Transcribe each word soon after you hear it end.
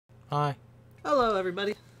Hi. Hello,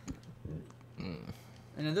 everybody. Mm.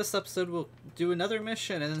 And in this episode, we'll do another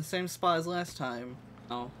mission in the same spot as last time.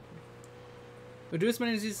 Oh. We'll do as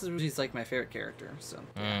many of these as he's like my favorite character, so.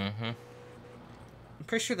 Mm-hmm. I'm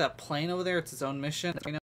pretty sure that plane over there, it's its own mission.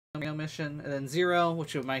 Mission. And then Zero,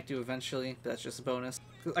 which we might do eventually, but that's just a bonus.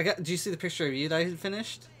 Did you see the picture of you that I had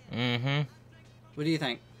finished? Mm-hmm. What do you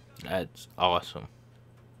think? That's awesome.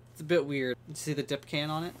 It's a bit weird. Did you see the dip can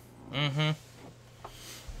on it? Mm-hmm.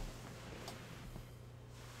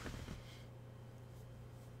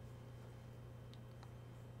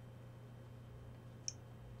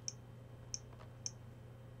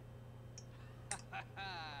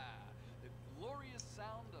 The glorious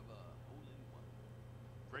sound of a holy one.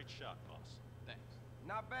 Great shot, boss. Thanks.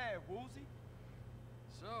 Not bad, Woozy.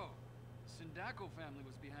 So, the Sindaco family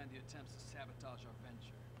was behind the attempts to sabotage our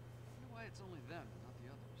venture. I wonder why it's only them and not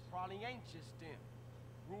the others. Probably ain't just them.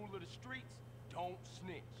 Rule of the streets, don't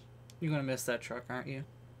snitch. You're gonna miss that truck, aren't you?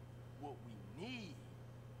 What we need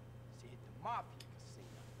is to hit the Mafia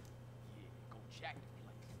casino. Yeah, go jack the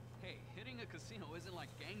place. Hey, hitting a casino isn't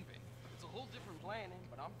like gangbang. It's a whole different Planning,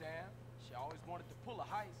 but I'm down. She always wanted to pull a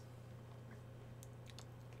heist.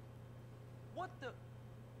 What the?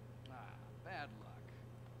 bad luck.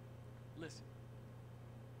 Listen,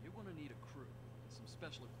 you're gonna need a crew and some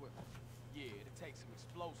special equipment. Yeah, to take some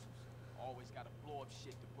explosives. Always gotta blow up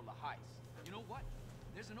shit to pull a heist. You know what?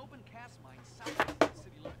 There's an open cast mine south of the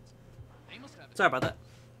city limits. They must have it. Sorry about that.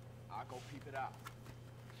 I'll go peep it out.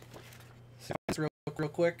 Real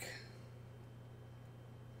quick.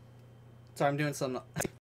 Sorry, I'm doing some.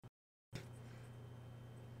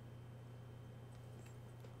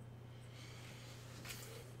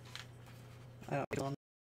 I don't.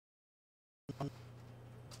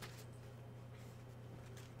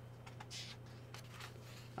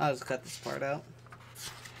 I'll just cut this part out.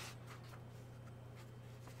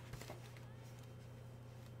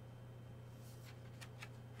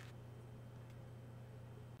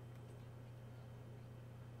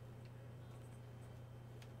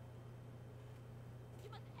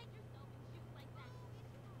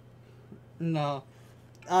 No,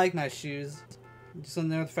 I like my shoes. Just on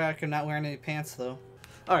the fact I'm not wearing any pants though.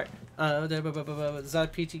 All right, is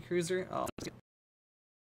that a PT Cruiser? Oh,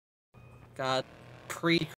 God,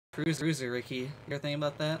 pre-cruiser, Ricky. You ever think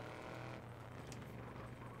about that?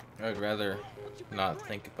 I'd rather not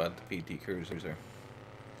think about the PT Cruiser.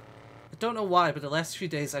 I don't know why, but the last few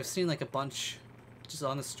days I've seen like a bunch just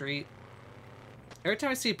on the street. Every time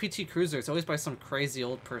I see a PT Cruiser, it's always by some crazy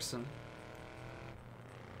old person.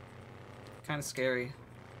 Kind of scary.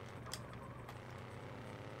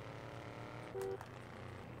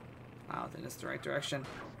 I don't think that's the right direction.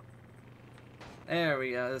 There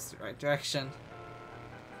we go, that's the right direction.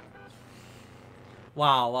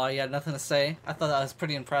 Wow, you had nothing to say? I thought that was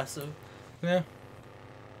pretty impressive. Yeah.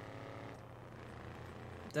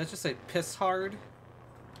 Did I just say piss hard?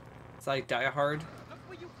 It's like die hard. Look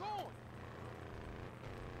where you going.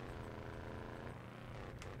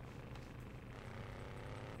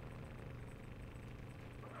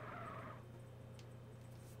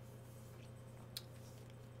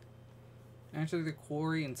 Enter the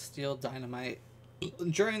quarry and steal dynamite.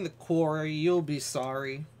 During the quarry, you'll be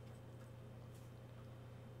sorry.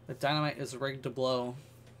 The dynamite is rigged to blow.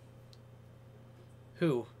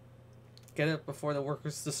 Who? Get it before the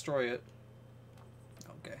workers destroy it.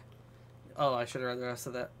 Okay. Oh, I should have read the rest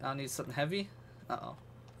of that. I'll need something heavy? Uh-oh.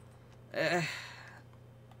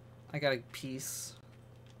 I got a piece.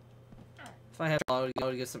 If I have, I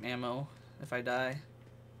would get some ammo if I die.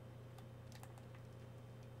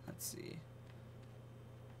 Let's see.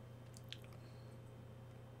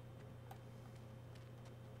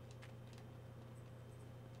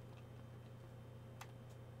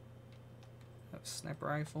 Sniper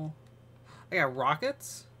rifle. I got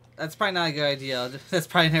rockets? That's probably not a good idea. That's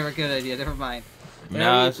probably never a good idea. Never mind.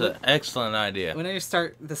 No, it's an excellent idea. Whenever you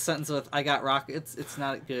start the sentence with "I got rockets," it's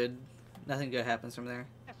not good. Nothing good happens from there.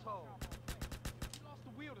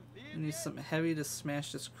 I need something heavy to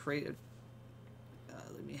smash this crate.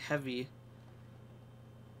 Let me heavy.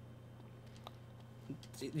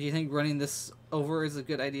 Do you think running this over is a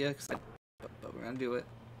good idea? But we're gonna do it.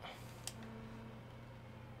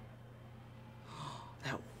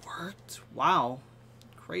 That worked. Wow.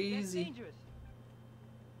 Crazy. Dangerous.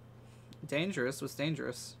 Dangerous? What's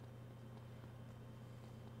dangerous?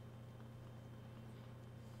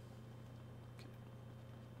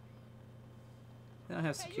 They don't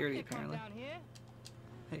have security apparently.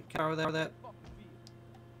 Hey, can I borrow that?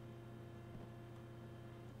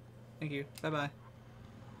 Thank you. Bye bye.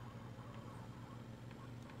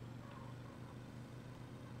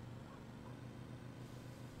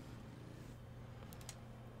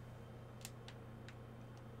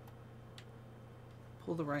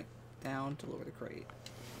 pull the right down to lower the crate.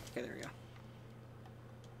 Okay, there we go.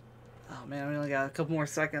 Oh man, we only got a couple more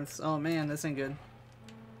seconds. Oh man, this ain't good.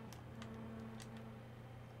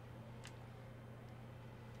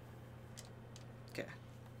 Okay.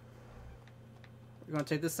 We're gonna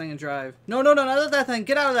take this thing and drive. No, no, no, not that thing.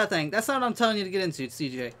 Get out of that thing. That's not what I'm telling you to get into,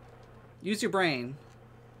 CJ. Use your brain.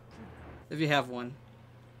 If you have one.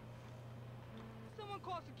 Someone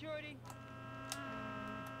call security.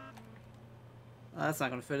 That's not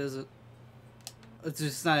gonna fit, is it? Let's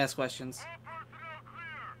just not ask questions.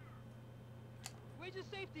 Where's your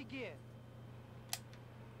safety gear?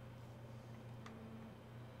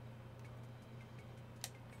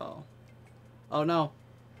 Oh. Oh no.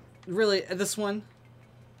 Really? This one?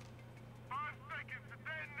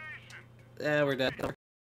 Yeah, we're dead.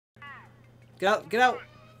 Get out! Get out!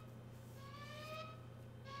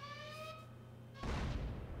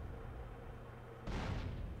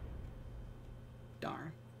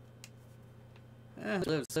 Darn.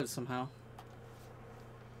 Live somehow.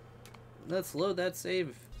 Let's load that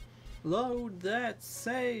save. Load that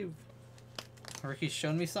save. Ricky's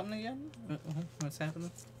showing me something again? What's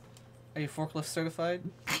happening? Are you forklift certified?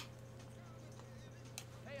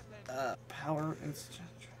 Power exchange.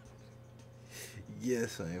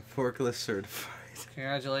 Yes, I am forklift certified.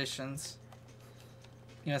 Congratulations.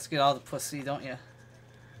 You must get all the pussy, don't you?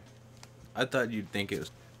 I thought you'd think it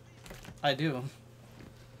was. I do.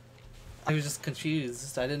 I was just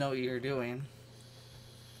confused. I didn't know what you were doing.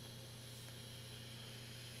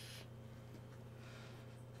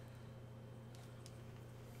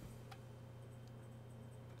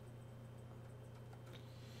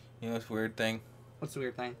 You know what's a weird thing? What's the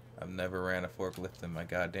weird thing? I've never ran a forklift in my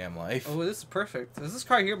goddamn life. Oh, this is perfect. Was this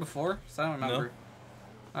car here before? So I don't remember. No.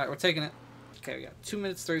 Alright, we're taking it. Okay, we got 2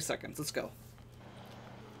 minutes, 30 seconds. Let's go.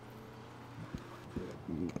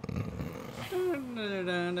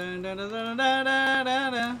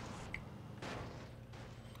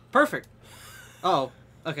 Perfect. Oh,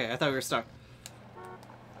 okay. I thought we were stuck.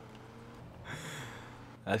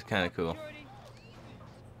 That's kind of cool.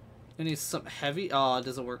 We need something heavy. Oh, it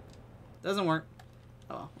doesn't work. Doesn't work.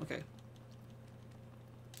 Oh, okay.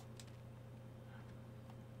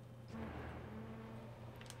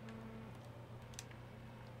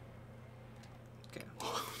 Okay.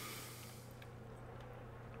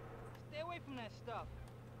 Stay away from that stuff.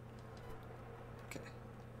 Okay.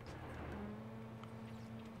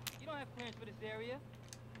 You don't have clearance for this area.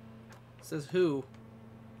 Says who?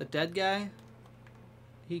 The dead guy?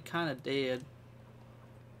 He kind of dead.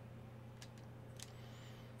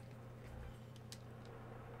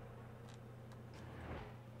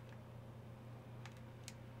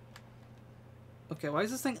 Okay, why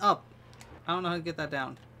is this thing up? I don't know how to get that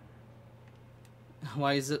down.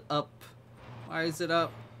 Why is it up? Why is it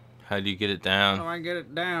up? How do you get it How do down? I get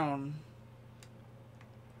it down?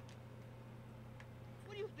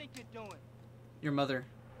 What do you think you're doing? Your mother.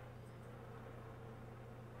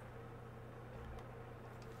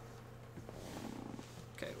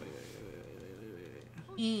 Okay,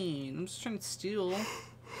 wait. I'm just trying to steal.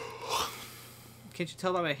 Can't you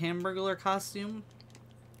tell by my Hamburglar costume?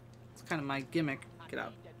 It's kind of my gimmick. Get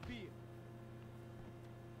out. I need that beer.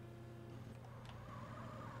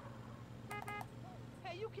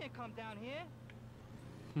 Hey, you can't come down here.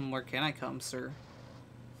 Where can I come, sir?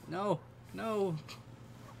 No. No.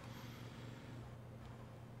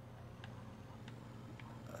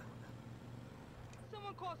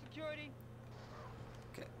 Someone call security.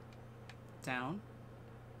 Okay. Down.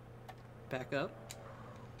 Back up.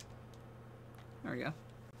 There we go.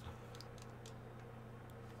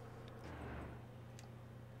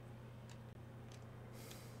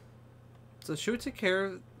 So should we take care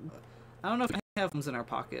of... I don't know if we have them in our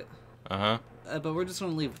pocket. Uh-huh. But we're just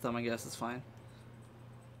going to leave with them, I guess. It's fine.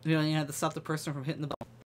 You know, you have to stop the person from hitting the ball.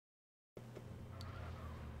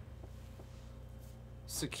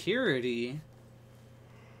 Security?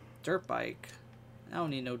 Dirt bike. I don't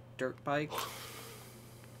need no dirt bike.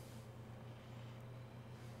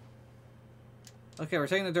 Okay, we're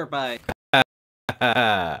taking the dirt bike.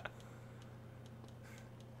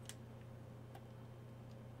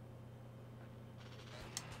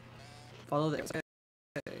 Follow this.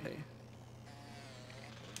 Okay.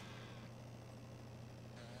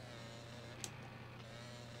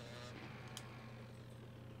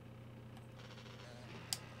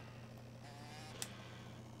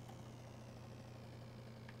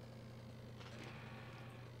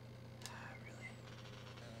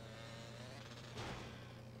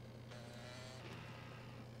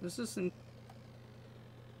 This isn't...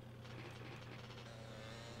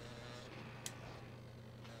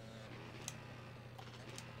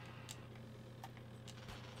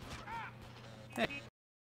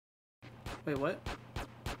 Wait, what?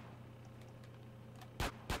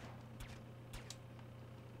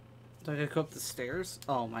 Do I gotta go up the stairs?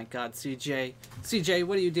 Oh my god, CJ. CJ,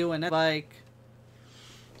 what are you doing? That bike.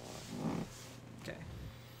 Okay.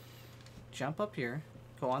 Jump up here.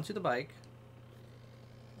 Go onto the bike.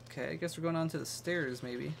 Okay, I guess we're going onto the stairs,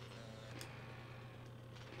 maybe.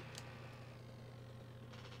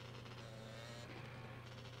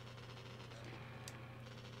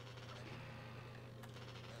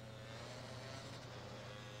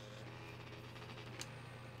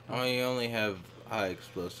 Oh, you only have high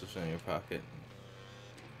explosives in your pocket.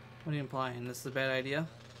 What are you implying? This is a bad idea?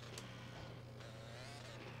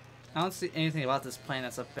 I don't see anything about this plan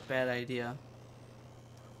that's a bad idea.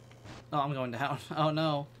 Oh, I'm going down. Oh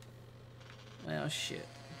no. Oh shit.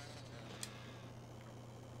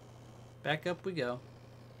 Back up we go.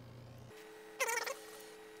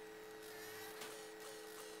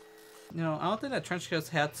 You know, I don't think that trench coat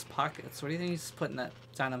has pockets. What do you think he's putting that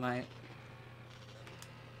dynamite?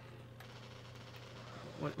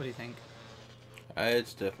 What do you think?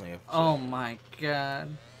 It's definitely a... Oh my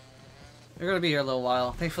god. We're gonna be here a little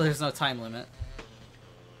while. Thankfully there's no time limit.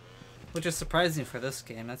 Which is surprising for this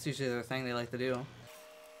game. That's usually their thing they like to do.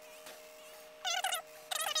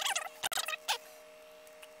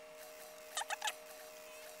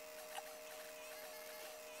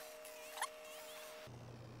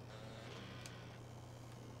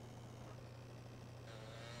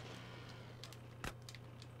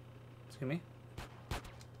 Excuse me?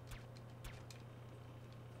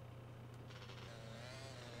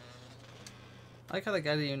 I like how the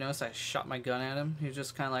guy didn't even notice I shot my gun at him. He was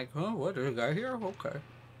just kind of like, oh, what, there's a guy here? Okay. Did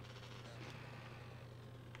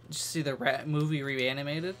you see the rat movie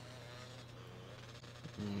reanimated?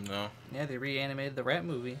 No. Yeah, they reanimated the rat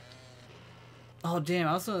movie. Oh, damn,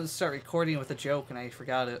 I was going to start recording with a joke and I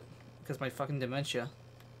forgot it. Because my fucking dementia.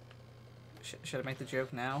 Should I make the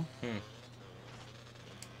joke now?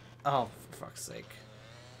 Oh, for fuck's sake.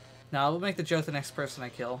 No, we'll make the joke the next person I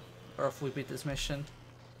kill. Or if we beat this mission.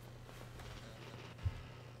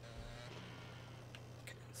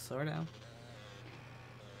 Slow her down.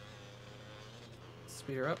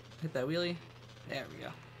 Speed her up. Hit that wheelie. There we go.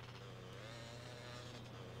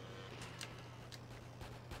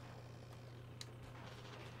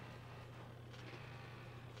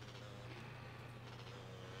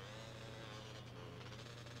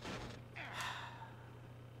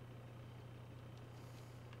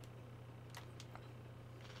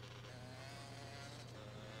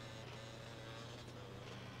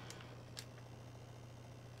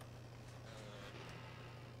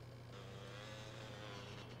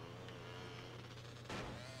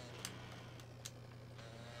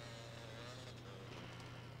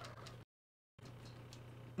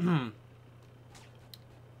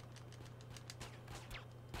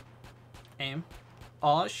 Aim.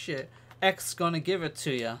 Oh shit. X gonna give it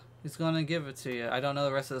to you. He's gonna give it to you. I don't know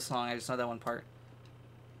the rest of the song. I just know that one part.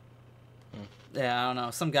 Yeah, I don't know.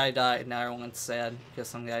 Some guy died. Now everyone's sad because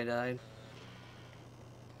some guy died.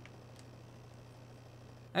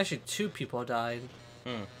 Actually, 2 people died.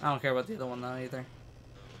 I don't care about the other one though either.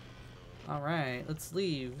 Alright, let's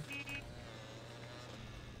leave.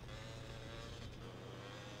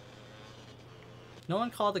 No one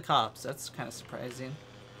called the cops. That's kind of surprising.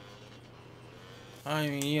 I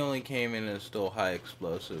mean, he only came in and stole high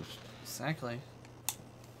explosives. Exactly.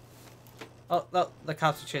 Oh, the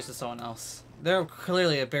cops are chasing someone else. They're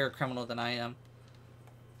clearly a bigger criminal than I am.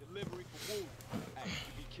 Delivery for wounded. Hey,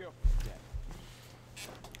 be careful with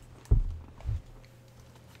that.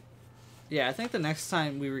 Yeah, I think the next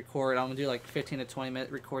time we record, I'm gonna do like 15 to 20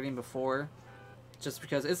 minute recording before. Just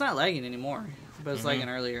because it's not lagging anymore, but it's lagging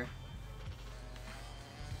earlier.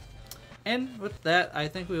 And with that, I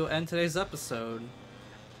think we will end today's episode.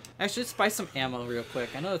 Actually, let's buy some ammo real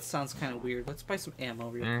quick. I know it sounds kind of weird. Let's buy some ammo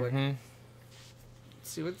real quick. Let's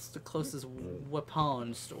see, what's the closest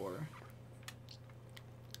weapon store?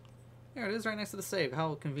 There it is, right next to the save.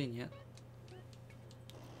 How convenient.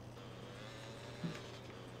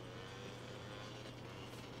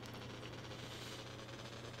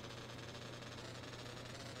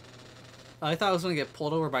 I thought I was going to get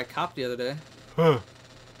pulled over by a cop the other day. Huh.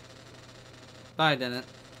 But I didn't.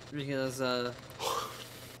 Because,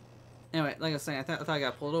 anyway, like I was saying, I thought I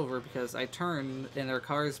got pulled over because I turned and there were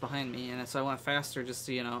cars behind me, and so I went faster just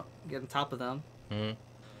to, you know, get on top of them.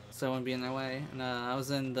 So I wouldn't be in their way. And I was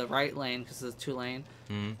in the right lane because it's a 2-lane.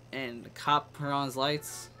 And the cop turned on his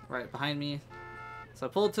lights right behind me. So I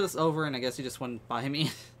pulled to this over, and I guess he just went by me.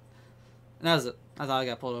 And that was it. I thought I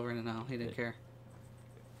got pulled over, and no, he didn't care.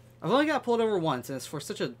 I've only got pulled over once, and it's for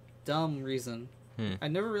such a dumb reason. I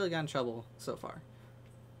never really got in trouble so far.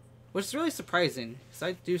 Which is really surprising, because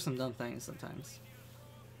I do some dumb things sometimes.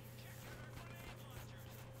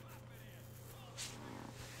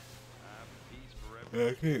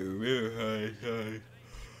 I can't remember how many times.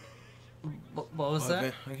 What was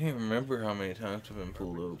that? I can't remember how many times I've been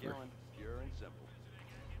pulled over. Pure and simple.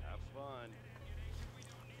 Have fun.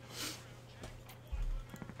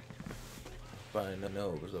 But I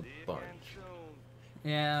know it was a bunch.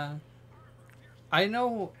 Yeah. I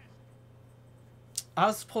know... I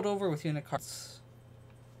was pulled over with you in a car.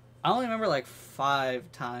 I only remember like 5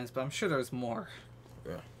 times, but I'm sure there was more.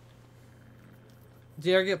 Yeah. Did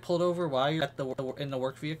you ever get pulled over while you're in the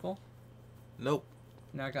work vehicle? Nope.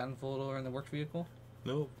 You never gotten pulled over in the work vehicle?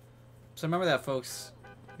 Nope. So remember that, folks.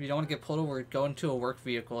 If you don't want to get pulled over, go into a work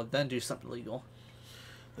vehicle and then do something illegal.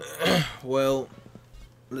 Well,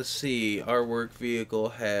 let's see. Our work vehicle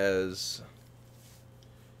has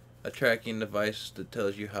a tracking device that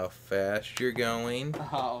tells you how fast you're going,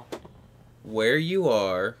 Oh. where you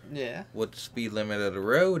are, Yeah. what the speed limit of the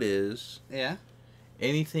road is, Yeah.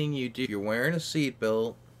 anything you do. You're wearing a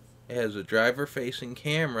seatbelt. It has a driver-facing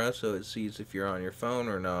camera, so it sees if you're on your phone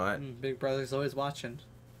or not. Big Brother's always watching.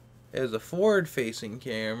 It has a forward-facing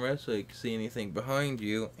camera, so you can see anything behind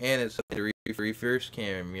you, and it's a reverse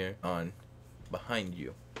camera on behind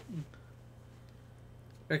you.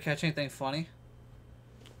 Ever catch anything funny?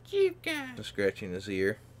 Jeep guy. Scratching his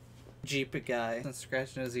ear. Jeep guy and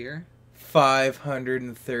scratching his ear.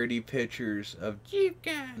 530 pictures of Jeep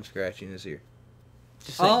guy scratching his ear.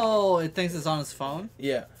 Just saying. Oh, it thinks it's on his phone?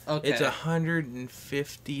 Yeah. Okay. It's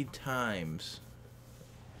 150 times.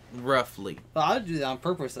 Roughly. Well, I would do that on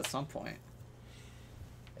purpose at some point.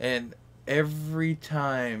 And every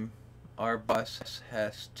time our boss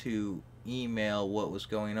has to email what was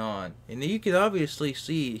going on. And you could obviously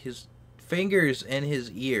see his fingers in his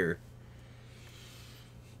ear.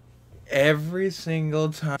 Every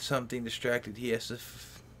single time something distracted, he has to...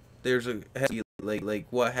 There's a... Like,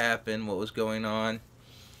 what happened? What was going on?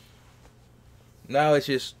 Now it's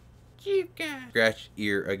just... Scratch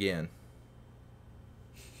ear again.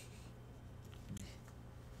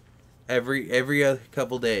 Every other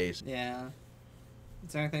couple days. Yeah.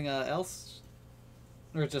 Is there anything else?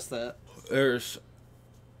 Or just that?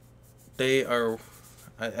 They are...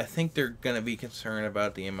 I think they're going to be concerned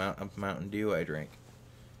about the amount of Mountain Dew I drink.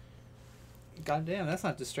 God damn, that's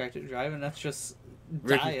not distracted driving. That's just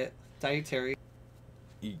Ricky. Dietary.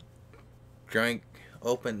 You drank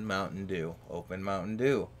open Mountain Dew. Open Mountain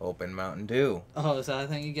Dew. Open Mountain Dew. Oh, is that a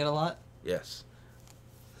thing you get a lot? Yes.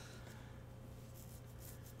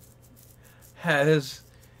 Has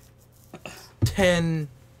 10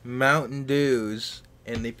 Mountain Dews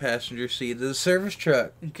in the passenger seat of the service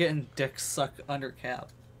truck. Getting dick sucked under cab.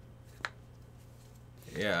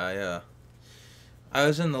 Yeah. I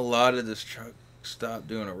was in the lot of this truck stop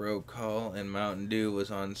doing a road call, and Mountain Dew was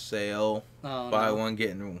on sale. Oh, Buy no. one,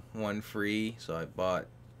 getting one free. So I bought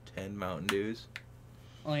 10 Mountain Dews.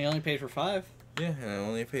 Oh, you only paid for 5? Yeah, and I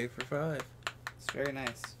only paid for 5. It's very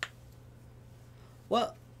nice.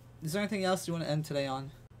 Well, is there anything else you want to end today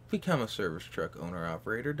on? Become a service truck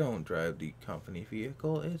owner-operator. Don't drive the company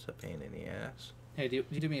vehicle. It's a pain in the ass. Hey, do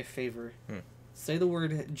me a favor. Say the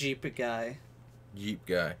word Jeep guy. Jeep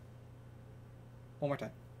guy. One more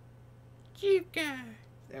time. Jeep guy.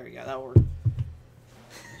 There we go, that worked.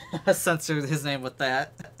 I censored his name with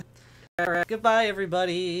that. Alright, goodbye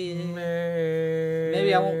everybody.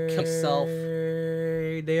 Maybe I won't kill myself.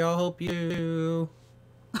 They all hope you do.